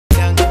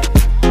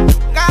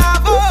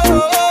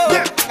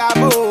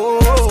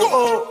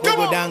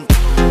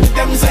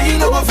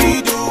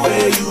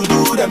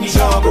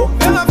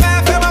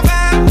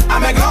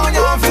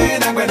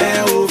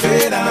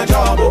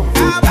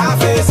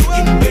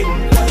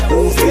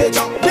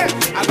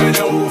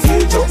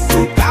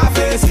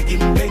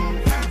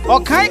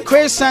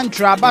okaikwei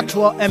central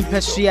abato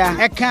empesua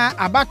eka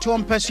abato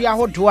empesua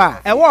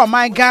hodoa ewo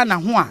my Ghana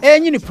ho a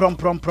enyini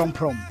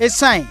prom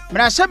esan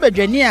mrase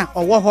bedwani a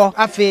owo ho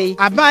afei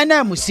aban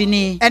na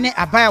musini ene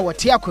aban a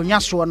wote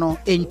akonwa so no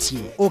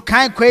entie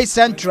okaikwei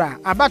central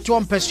abato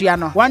empesua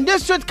no one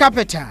district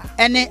capital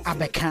ene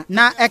abeka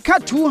na eka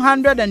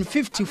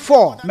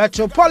 254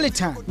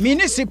 metropolitan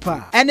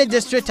municipal ene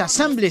district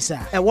assemblies a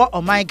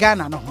ewo my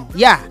Ghana no ho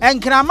ya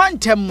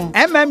enkramantam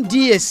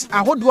MMDS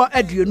ahodo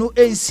aduonu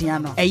ensia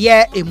no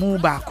eye emu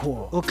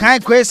baako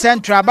okaikwei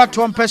central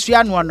abato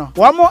empesua no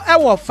womo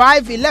ewo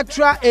 5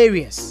 electoral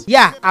areas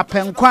ya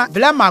apenkwa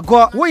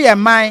blamago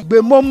woyeman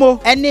bemomo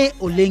ene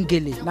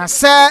olengele na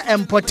se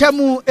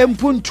empotamu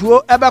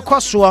empuntuo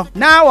ebekoso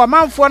na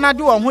wamanfo na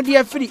de wohode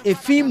afiri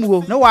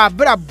efimuo na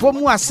wabra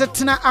bomu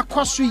asetena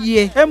akoso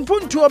yie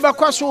empuntuo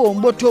bekoso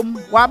ombotom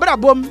wabra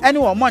bom ene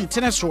wo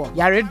montene so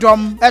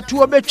yaredom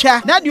etuo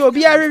betwa na de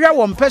obi arehwe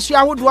wo mpesua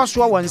ahodo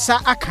so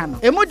wonsa aka no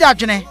emu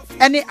dadwene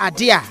ene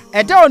adea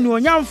eda onu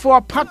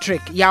onyamfo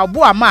Patrick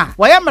Boamah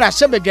wayamra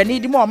sebedwani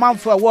di mo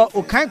omanfo wo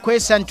okaikwei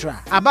central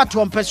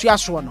abato mpesua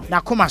so no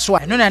na koma so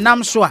eno na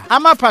nam so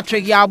ama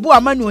Patrick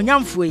Boamah nu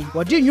onyamfo yi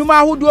wodi nnwuma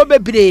ahodo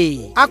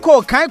bebre akọ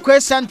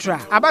okaikwei central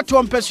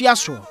abato mpesua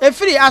so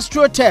efiri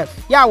astrotef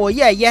ya wo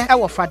yeye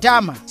ewo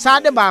fadama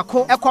saade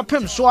baako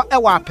ekopem so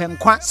ewo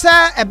apenkwa se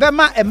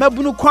ebema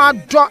emabunu kwa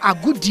do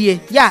agudie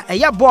ya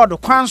eye board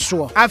kwan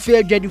so afi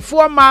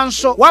adwadifo man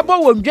so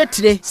wabo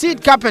wondwetire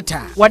seed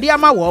capital wodi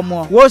ama wo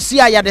wo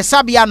si ayade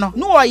sabia no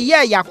no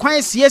oye ya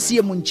kwan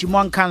siesie mu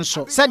nchimo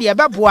nkanso sade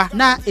ebeboa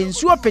na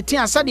ensuo peti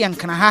asade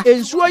nkana ha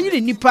ensuo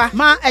yiri nipa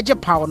ma eje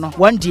pawo no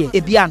wandie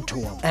ebi anto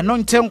eno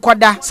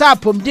ntenkoda sa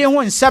pomde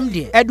ho nsam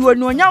de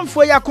eduonu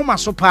onyamfo yakoma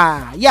so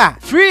pa ya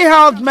free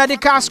health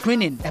medical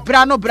screening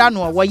ebra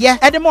no woye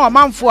edema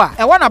omanfo a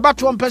ewo na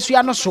bato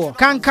mpesua no so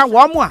kanka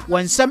wo mo a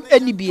wonsam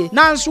enibie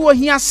nanso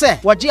ohia se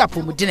woje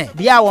apomudine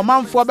bia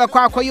omanfo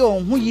bekwa akoye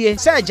ohuyie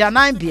se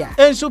agyanan bia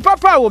ensu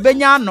papa wo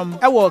benya anom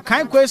ewo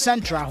okaikwei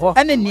central ho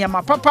ene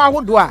niema papa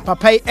ahodo a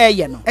papa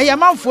eye no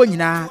eyamanfo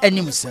nyina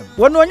animsem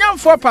wono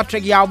onyamfo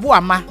Patrick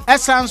Boamah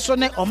esanso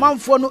ne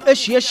omanfo no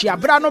ehyiehia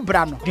bra no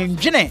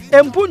dwendwene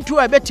empuntu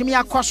a betimi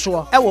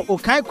akoso ewo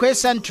okaikwei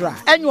central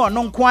enyo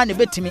no nko a ne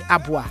betimi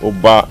aboa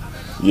oba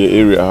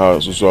ye area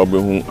house so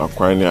obehu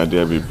akwan ne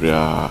ade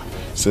bebrea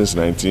since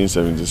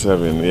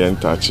 1977 ye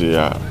ntache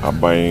ya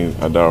aban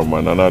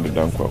adaroma na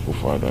dankwa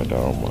kofo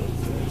adaroma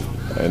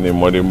ene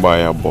modern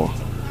buy abo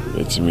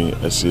etimi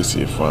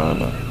asiesie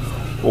fana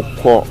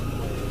ukọ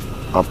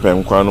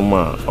apenkwa no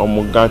ma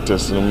omo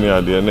gates no mi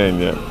ade na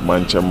enye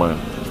mancheman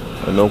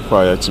eno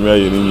kwa ya timi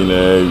aye ni nyina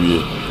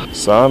awie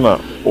sana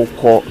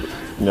ukọ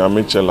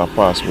nyameche la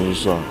pass mu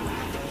so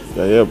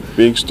ya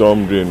big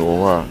storm drain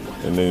wo ha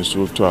ene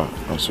nso to a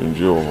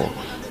asundwe wo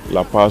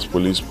la pass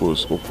police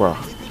post ukọ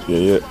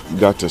ya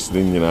gates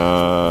ni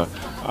nyina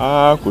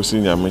kosi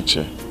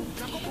nyameche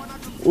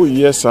o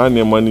yes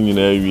ane man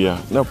nyina awie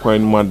na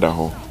kwan mu ada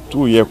ho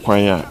to ye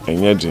kwan a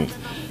enye din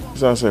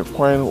say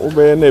kwan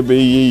obey na be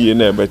ye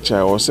na be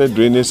cha or say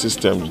drainage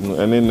systems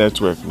and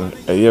network no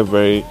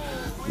very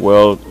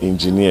well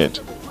engineered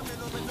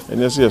and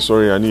yes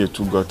sorry I need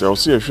to got I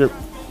see a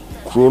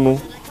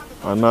chrono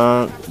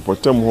ana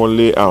bottom hole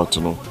layout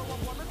no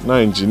na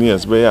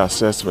engineers be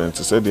assessment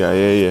said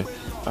the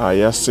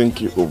ya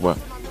sink over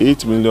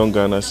 8 million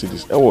Ghana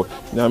cedis ewo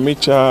na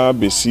mecha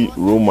besi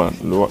Roman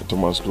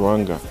Thomas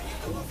Luanga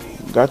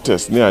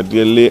gates near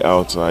the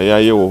layout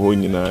ya wo ho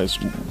nyina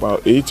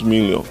about 8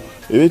 million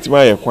it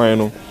my kwan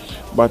no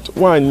but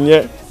one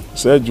year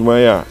said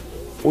Jumaya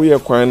o ye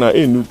kwan na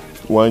enu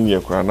 1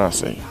 year kwan na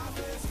say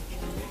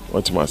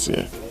what must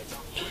say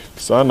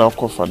so na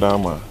ko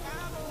fadama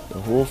the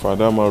whole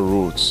fadama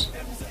roads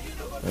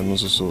and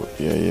also so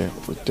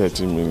with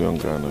 30 million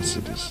Ghana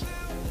cedis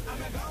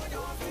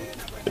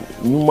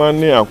new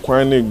money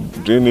akwan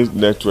drainage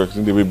network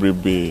in the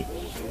bebrebe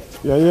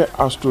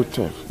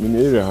astrotef in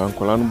area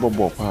hankola no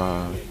bobo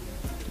pa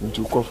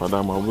into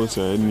Kofadama was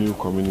a new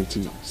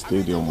community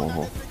stadium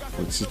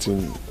with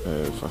sitting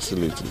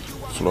facility,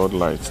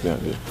 floodlights there.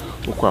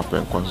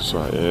 Ukwapen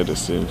so the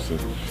same thing.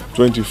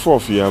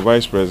 24th year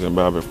Vice President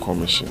Barber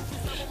Commission.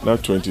 Now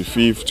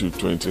 25th to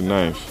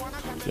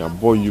 29th, your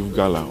boy youth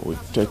gala with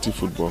 30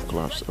 football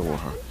clubs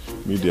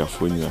media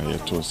phone ya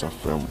tons of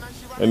from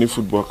any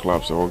football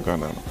clubs or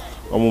Ghana.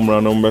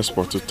 Omumra number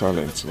sport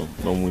talent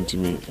no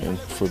muntimi and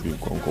fobi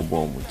konko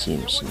bomb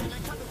teams.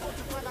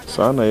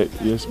 Sana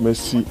yes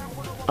Messi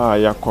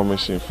ya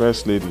commission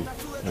first lady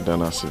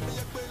Danasi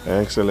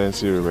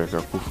Excellency Rebecca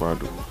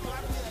Kufado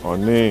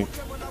one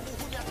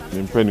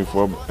nimpeni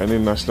for any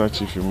national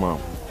chief imam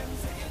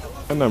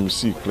and I'm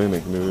see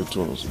clinic near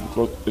tunnels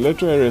because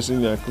electoral areas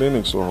in your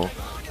clinics so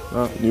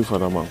na new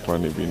Fadaman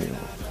Kwane Bini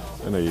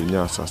and a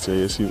yasa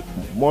say see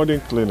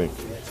modern clinic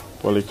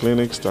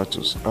polyclinic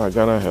status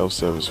Ghana Health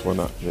Service for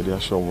na ya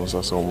show most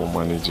as some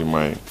managing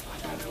mine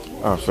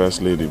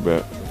first lady be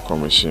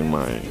commission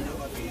mine.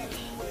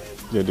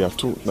 Yeah, there are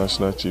two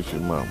national chief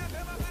imam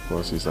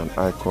because he's an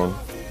icon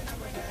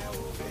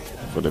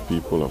for the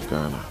people of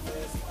Ghana.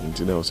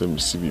 nti na ose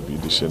misi bibi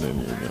de hye na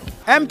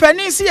nyam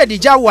empani si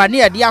edija wa ne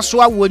ede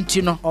aso awo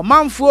nti no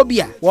omanfo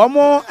bi a wo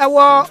mo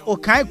ewo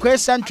okaikwei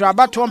central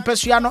abato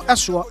mpesua no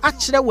eso a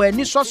kire wa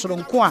ani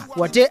sosoronko a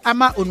wode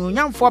ama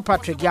onunyamfo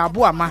Patrick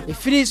Boamah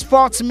free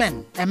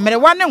sportsmen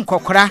emrewa ne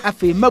nkokora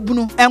afi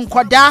mabunu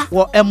enkoda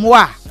wo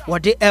emoa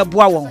wode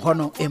eboa won ho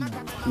no emu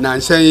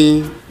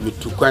nansan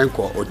mitukwan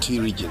ko oti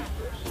region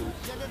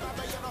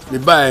me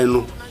buy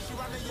no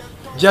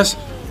just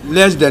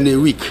less than a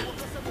week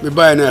me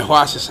buy no ho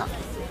asesa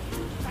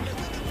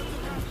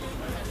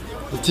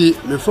nti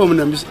me form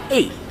na mis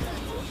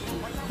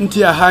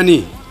nti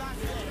ahani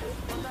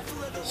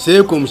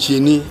se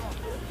komchini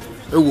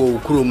ewo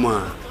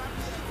ukroma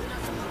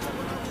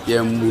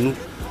ya munu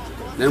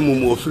na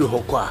mumu ofiri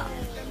hokwa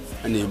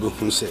ana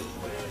ebehun se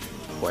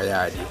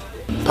wayade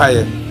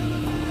paye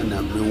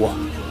na mewo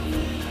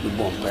me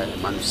bompa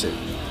manu se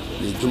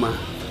ne djuma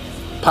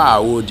pa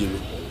wodi no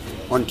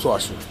onto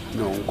aso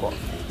na onko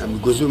na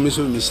migozo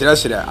miso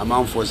misirasira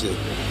amanfo se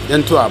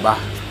yento aba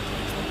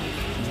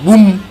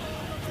bum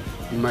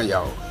ma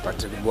yaw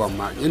Patrick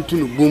Boamah yento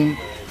no bum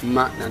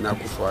ma na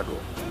nakufado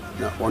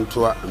na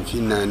onto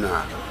amfina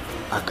na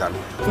akano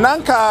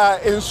nanka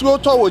ensuo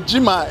to wo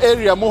jima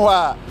area mo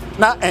ho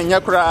na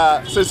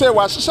enyekra sese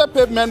wa hye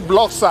pavement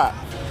blocks a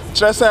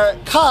trese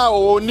car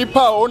o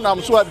nipa o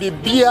nam so a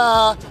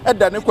bibia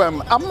edane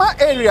kwam ama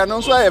area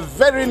no so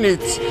very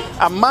neat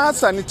ama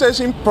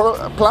sanitation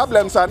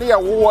problems ani ya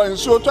wo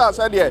ensuo to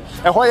asade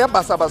eho ye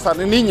basabasa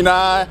ni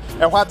nyina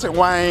eho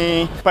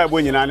atenwan pa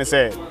bo nyina ne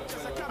se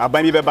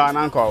abani beba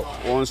nanka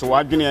won so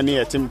wadwene ne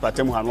yetim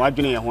patem ha no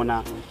wadwene ye ho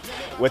na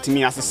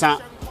watimi asesa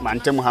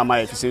mantem ha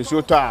ma efise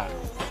ensuo to a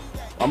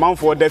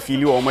amanfo da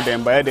fili wo mo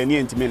dem ba ye da ni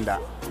entimi nda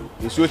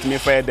ensuo timi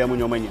fa ye da mo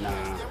nyoma nyina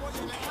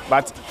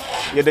but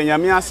ye da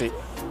nyame ase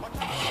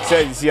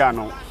say isi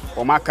ano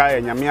o maka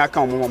ye nyame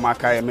aka o mo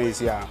maka ye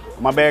mezi a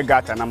o ma be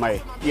gata na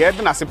mai ye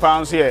da na sepa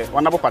nso ye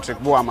wonabo Patrick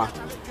Boamah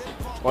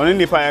oni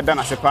nipa ye da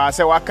na sepa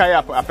se waka ye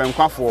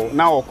apenkwafo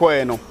na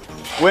okoe no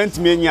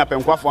wentimi enyi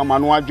apenkwafo ama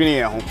no adwene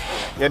ye ho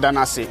ye da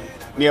na se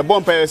ne ye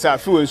bompa ye sa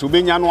fi wenso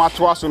benya no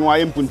ato aso no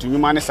aye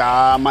mpuntunwuma ne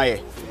saa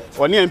maye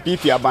oni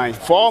MPP aban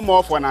for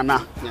more for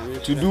nana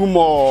to do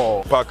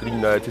more park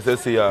na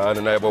say ya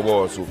na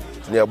ebobo so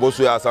ne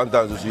eboso ya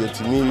sometimes so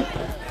yetimi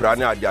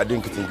prane ade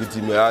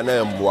nkitinkitim ya na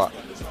emboa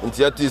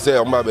nti yati say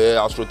o ma be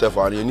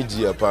astrotefa na ni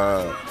die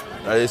pa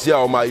na yesi a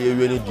o ma ye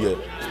wie ni die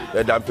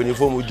e da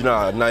mpenifo mu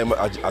gina na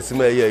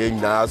asema ye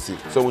nyina ase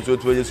so mo so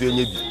to yeso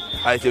enye bi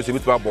ai che so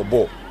bituma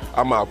bobo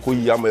ama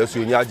akoyi ama yeso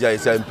enye aja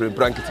yesi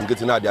mprenpran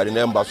nkitinkitim na ade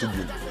na emba so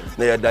bi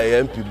na ye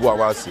da MP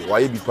Boamah ase wa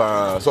ye bi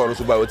pa so no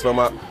so ba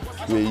wetima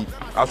we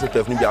aso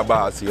tefni bi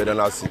aba ase ye da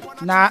na ase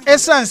na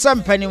esansa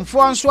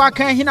mpanimfo nso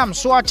aka hinam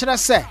so akere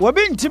se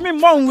wobi ntimi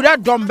monwura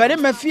dombere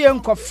mafie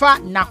nkofa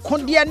na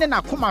konde ne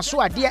na koma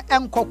so ade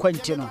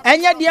enkokwanti no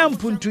enye de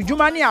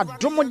ampuntudwuma ne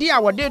adomode a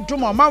wode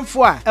dum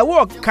omanfo a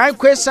ewo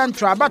okaikwei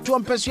central abato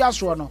mpesu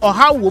aso no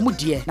oha wo mu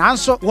de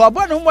nanso wo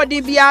bo no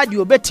mmode bia de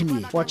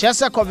obetimi wo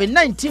chese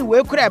COVID-19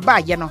 we kura ba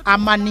ye no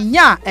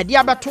amaninya ede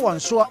abato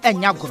wonso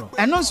enya goro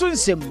eno nso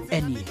nsem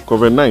eni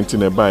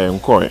COVID-19 e ba ye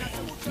nkoe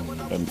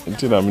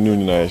until I'm new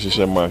in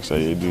a marks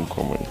I did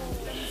come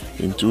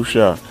into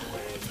share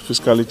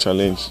fiscally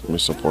challenged me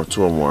support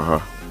to Omaha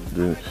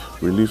doing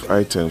relief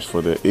items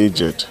for the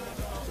aged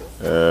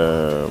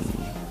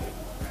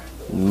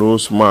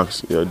nose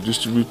marks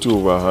distributed to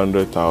over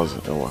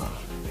 100,000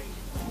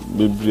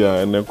 maybe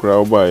and then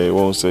crowd by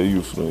won't say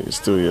youth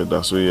still here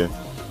that's so yeah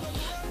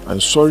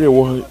and sorry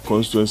what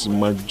constituency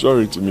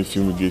majority me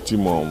fumigate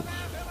mom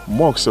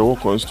mosques are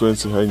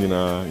constituency hanging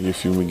a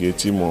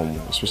fumigate mom,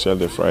 especially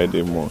the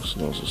Friday mosques.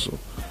 So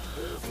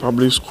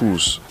public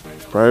schools,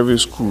 private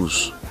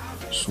schools,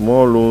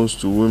 small loans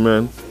to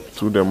women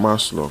through the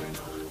mass law.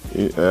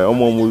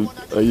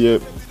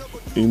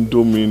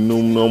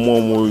 Indominum, no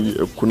more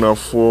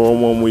kunafo,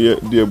 more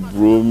dear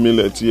bro,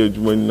 military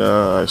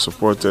I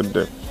supported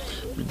them.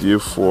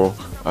 For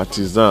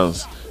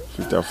artisans,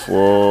 fit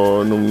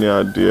for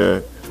nomnia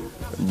dear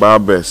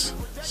barbers,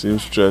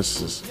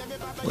 seamstresses.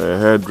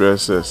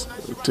 Hairdressers,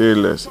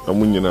 tailors,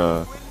 and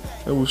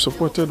we've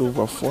supported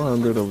over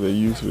 400 of the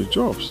youth with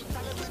jobs.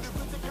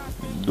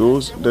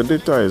 The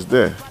data is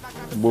there,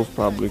 both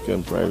public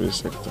and private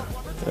sector.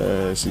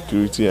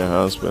 Security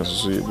enhancements,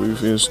 so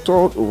we've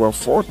installed over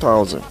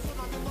 4,000,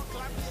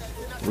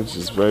 which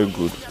is very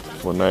good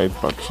for night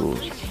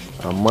patrols.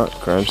 And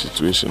crime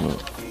situation,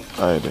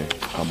 I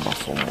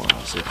from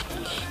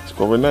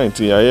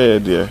COVID-19,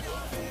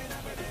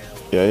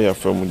 yeah,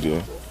 from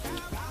there.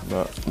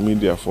 Na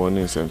media for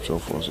any central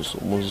forces so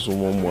most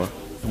more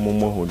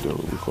hodel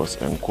because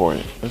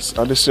encoy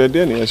at the said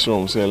any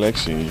issue say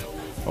election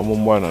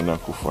more na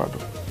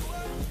nakufado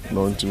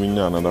no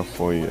ntiminya another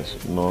 4 years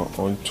no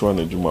on to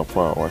na juma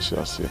pa wa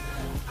say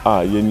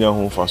yenya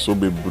ho fa so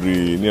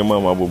bebre ne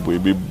mama bobo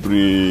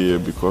bebre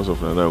because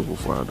of na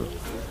nakufado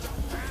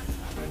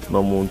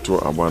no monto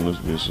abanus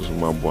business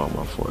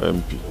Boamah for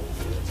MP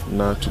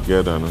now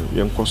together no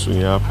yenkoso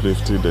ya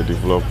uplift the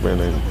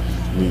development and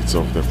needs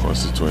of the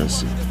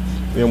constituency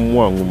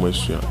yɛmmoa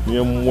ngomasua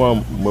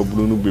yɛmmoa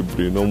mabunu no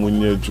bebre na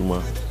ɔmonyɛ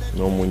adwuma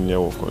na ɔmonyɛ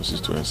wɔ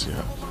constituency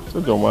ha so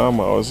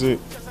dɔmaama ɔse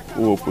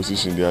wɔ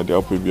position de ade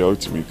apɛ bia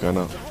wotumi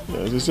kana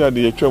sisi ade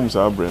yɛtwa mu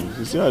saa brand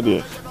sisi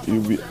ade you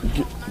be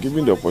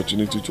given the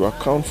opportunity to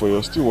account for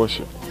your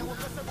stewardship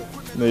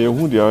na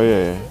yehu de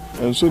ayɛ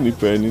and so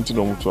nipa ani ti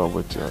no moto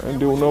abatia and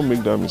they will not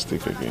make that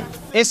mistake again.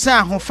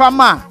 Esa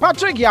hofama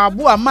Patrick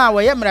Boamah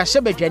wa yemra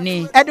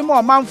sebedwani edimo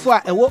omanfo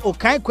a ewo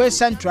okaikwei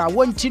central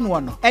wonti no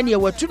no ene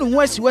ewatu no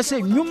ho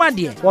asiwase nnwuma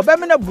de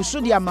wobemena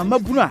busu de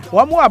amamabunu a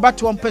wo mo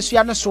abato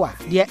mpasua no so a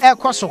de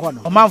ekoso ho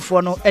no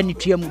omanfo no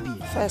anitua mu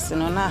bi first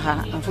no na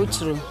ha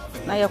mfuturo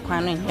na ye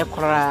kwan no nye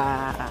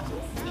kora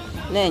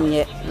na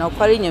enye na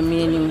okwari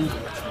nyame anim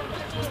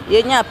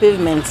ye nya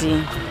pavement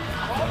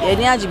ye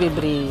ni agi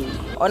bebre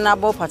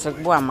Honorable Patrick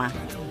Boamah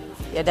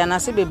ye da na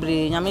se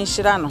bebre nyame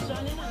nhira no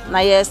na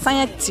ye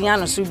san tia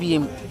no so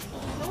biem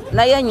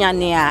na ye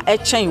nyane a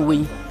echen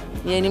wei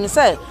ye nim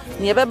se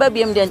ne beba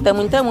biem de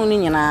ntamuntamu ni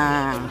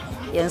nyina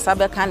ye nsa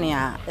beka ne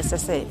a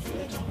esese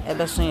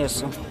ebeso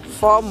yeso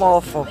for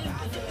more for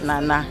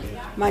nana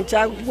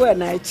mancha gwe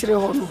na ekire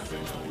ho no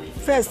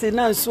first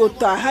na nso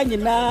to ha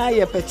nyina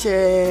ye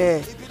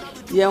peche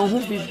ye hu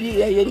bibi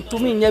ye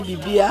ntumi nya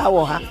bibi a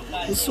wo ha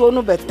nso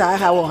no beta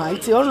ha wo ha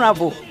nti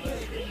Honorable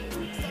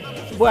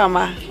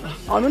Boamah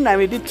onu na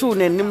me di tu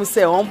nanim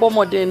se on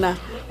bomode na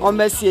on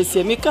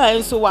mesiesie mi kan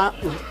nso wa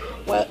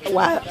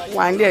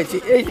nde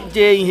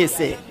je ihe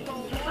se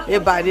e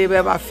ba de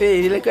be ba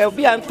fe le ka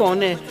bi anton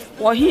ne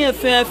wo hie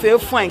fe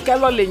fine ka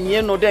lo le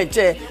nyi no de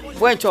je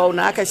bwencho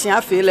na aka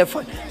hia fe le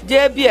fo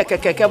je bi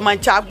ekekeke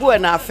mancha agbo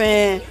na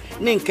fe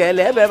ni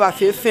nkele e be ba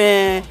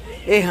fe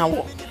e han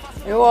wo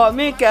e wo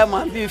mi ke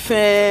ma bi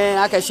fe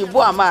aka shi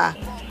Boamah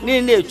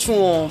ni na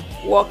echu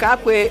wo ka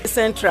pe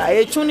central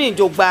echu ni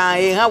jogba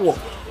e han wo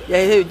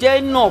ye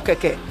je no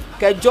keke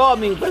ke jo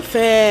mi gbe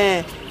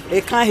fe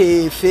e kan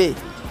he fe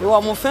e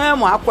wo mo fe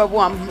mo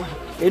akwabu am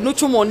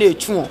enuchu mo na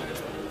echu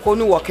ko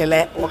ni wo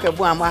kele wo ke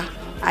Boamah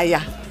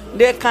aya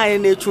de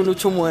kan na echu nu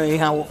chu mo e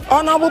han wo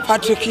Honorable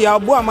Patrick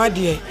Boamah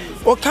de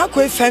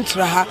okaikwei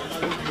central ha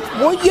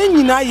mo ye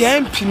nyina ye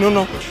mpi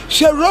no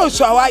she rose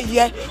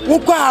awaye wo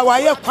kwa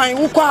awaye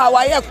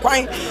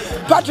kwan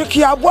Patrick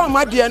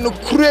Boamah de no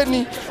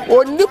kureni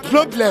oni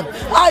problem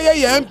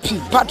aye ye mpi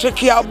Patrick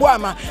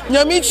Boamah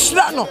nyame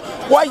hira no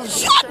wa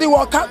yade wo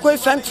okaikwei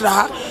central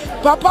ha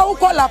papa wo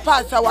kwa la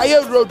pass awaye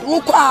road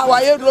wo kwa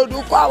awaye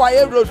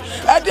road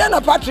e de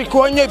na Patrick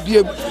onye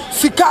biem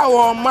sika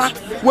wo ma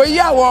we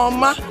ya wo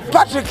ma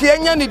Patrick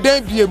enya ni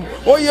dan biem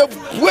oye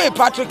bue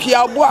Patrick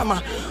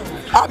Boamah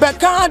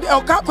abeka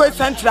okaikwei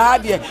central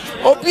de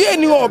obi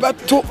eni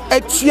obeto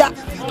etia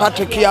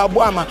Patrick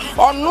Boamah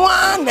ono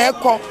na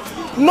eko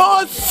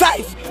no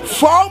size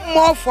 4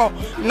 more for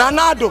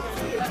Nanado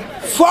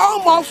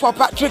 4 more for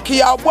Patrick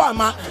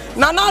Boamah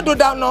Nanado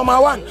da number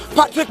 1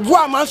 Patrick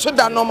Boamah so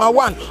da number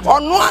 1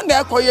 ono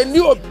na eko ye ni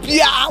obi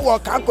a wo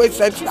okaikwei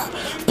central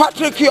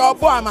Patrick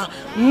Boamah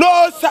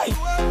no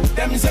size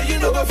them say you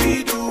no go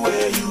fit do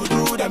where you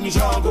do them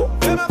jungle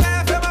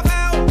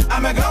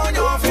I'm a go on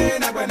your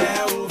fin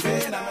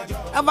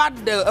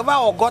eva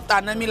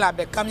ogota na mi la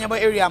be kam yaba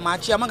area ma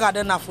chi am ga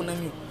de na fu na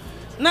mi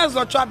na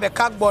zo twa be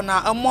ka gbo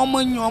na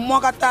amomanyu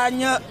omokata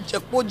anya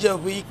jekpo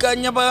jehu ika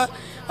nya ba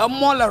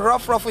amola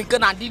rough ika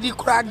na didi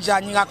kra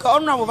janyi ka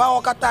onu abo ba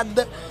okata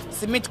de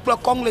simit pro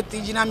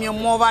kongleti jina mi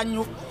mo ba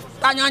nyu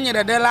tanya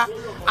nya de la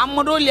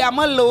amodo li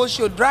amalo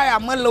show dry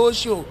amalo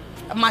show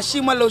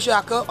machine malo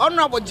show ka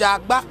onu abo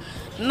jagba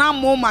na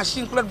mo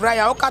machine cloth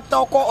dryer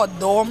okata ko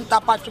odom ta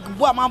Patrick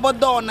Boamah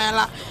bodo na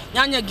la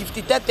nyanya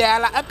gifti tete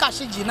ala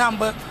akashi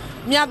jinamba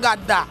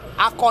miagada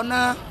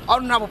akona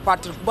Honorable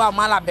Patrick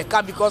Boamah la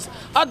beka because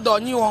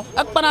adonyi won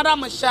ekpanada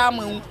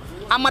mashamu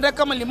amada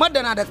kamali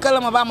madana da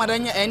kalama ba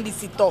madanya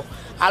NDC to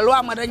alo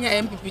amadanya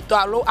MPP to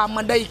alo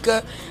amada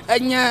ika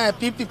enya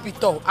PPP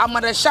to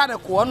amada share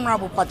ko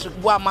Honorable Patrick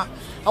Boamah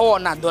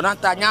na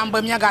donata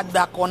nyamba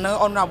miagada kona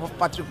Honorable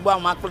Patrick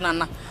Boamah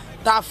kunana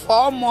ta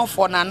form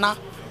for nana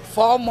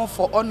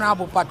for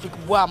Honorable Patrick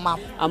Boamah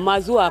amma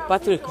zuwa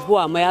Patrick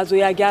Boamah yazo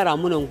ya gyara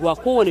muna nguwa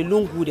kowane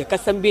lungu da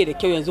kasan bai da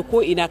kyau yanzu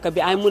ko ina ka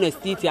bi ai muna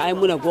city ai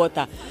muna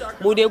gota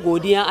mu dai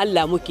godiyan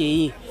Allah muke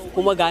yi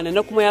kuma ga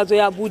na kuma yazo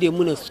ya bude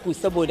muna school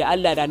saboda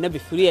Allah da Annabi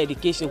free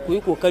education ku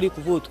yi kokari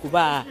ku vote ku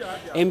ba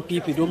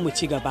MPP don mu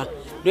ci gaba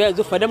don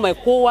yanzu fadama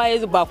kowa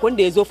yazo ba kun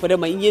da yazo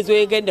fadama in yazo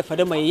ya ganda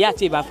fadama ya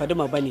ce ba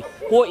fadama bane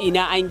ko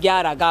ina an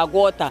gyara ga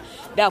gota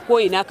da ko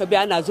ina ka bi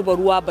ana zuba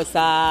ruwa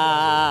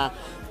basa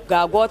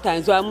ga gota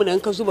yanzu muna in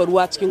ka zuba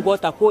ruwa cikin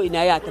gota ko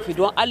ina ya tafi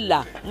don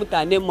Allah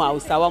mutanen mu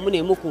Hausawa mu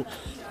ne muku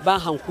ba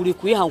hankuri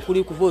ku yi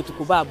hankuri ku vote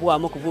ku ba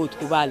Boamah ku vote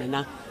ku ba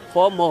lana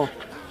for more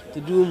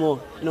to do more.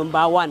 Number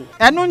 1.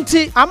 Eno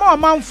nti ama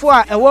omanfo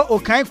a ewo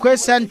okaikwei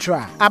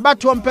central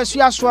abato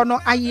mpesua so no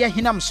aye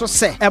hinam so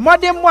se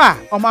emode mo a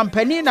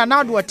omampani na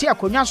nado ote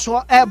akonwa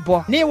so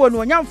ebo ne wonu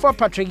onyamfo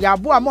Patrick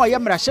Boamah ma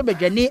oyemra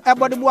hyebedwani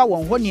ebodebo a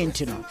won honi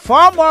nti no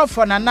for more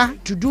for nana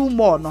to do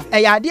more no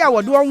eyade a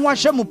wode won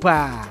hwehemu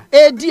pa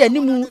edi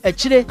animu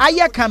akire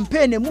aye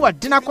campaign mu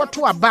odena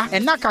kwoto aba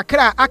ena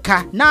kakra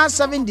aka na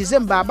 7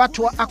 December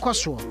abato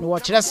akoso no wo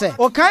kire se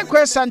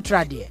okaikwei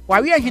central de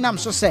wawe hinam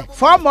so se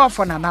for more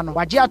for nana no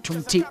waje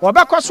atumti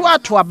wobekwaso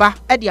ato aba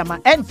edi ama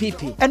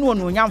NPP ene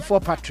wonu onyamfo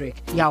Patrick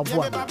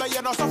Boamah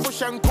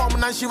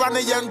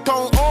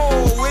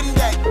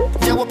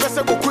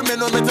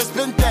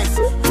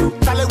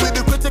Tale with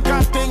the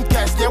critical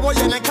thinkers. Yeah, well,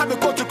 you can't be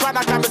called to cry,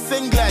 I can't be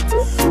singlet.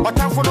 But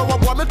I'm for the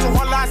one me to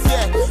hold last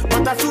year.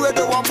 But I feel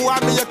the one who I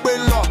make a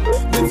law.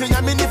 The thing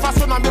I mean, if I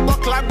saw me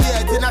book club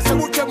yet, and I say,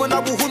 who came on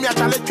up with whom I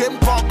challenge him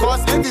for?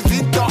 Cause every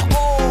victor.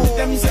 Oh,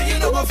 them say you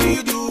know what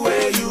you do,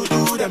 where you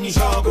do, them you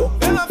shall go.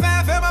 Fema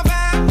fair.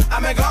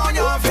 I'm a gone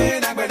your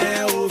fin, I'm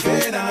gonna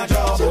open a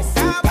job.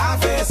 I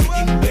face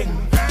in bing,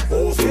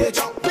 oh, fair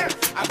job.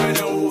 I'm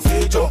gonna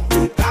open job.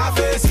 I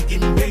face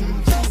in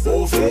bing,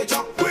 oh, fair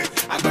job.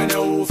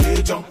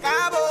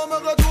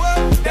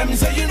 Them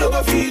say you know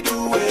what you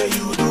do, where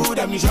you do,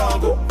 them you shall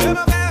go.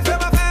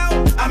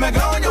 I'm a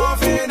gone